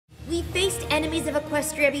We've faced enemies of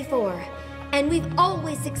Equestria before, and we've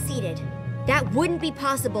always succeeded. That wouldn't be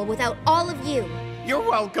possible without all of you. You're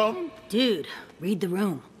welcome. Dude, read the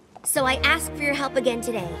room. So I ask for your help again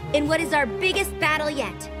today, in what is our biggest battle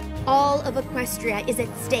yet. All of Equestria is at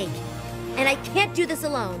stake, and I can't do this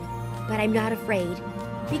alone, but I'm not afraid.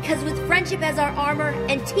 Because with friendship as our armor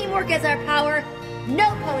and teamwork as our power,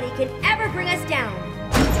 no pony can ever bring us down.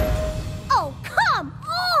 Oh, come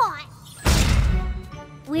on!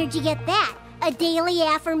 Where'd you get that? A daily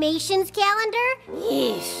affirmations calendar?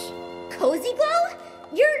 Yeesh. Cozy Glow?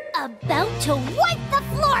 You're About to wipe the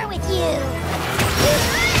floor with you!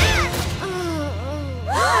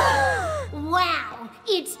 Wow,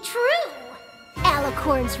 it's true!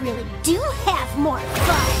 Alicorns really do have more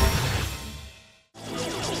fun!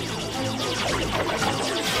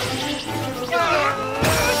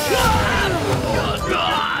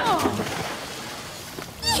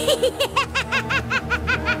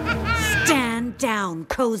 Stand down,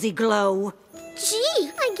 Cozy Glow.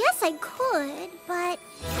 Gee, I guess I could, but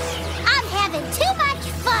I'm having too much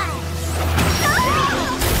fun!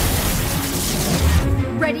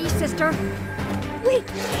 Ready, sister? Wait,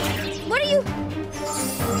 what are you...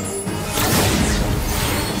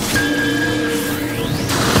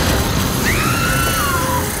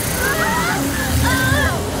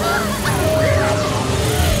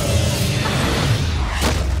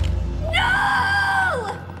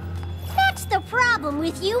 No! That's the problem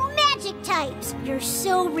with you magic types. You're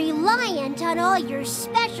so reliant on all your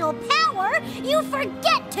special power, you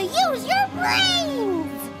forget to use your brains!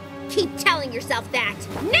 Keep telling yourself that.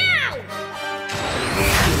 Now!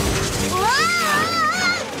 Whoa!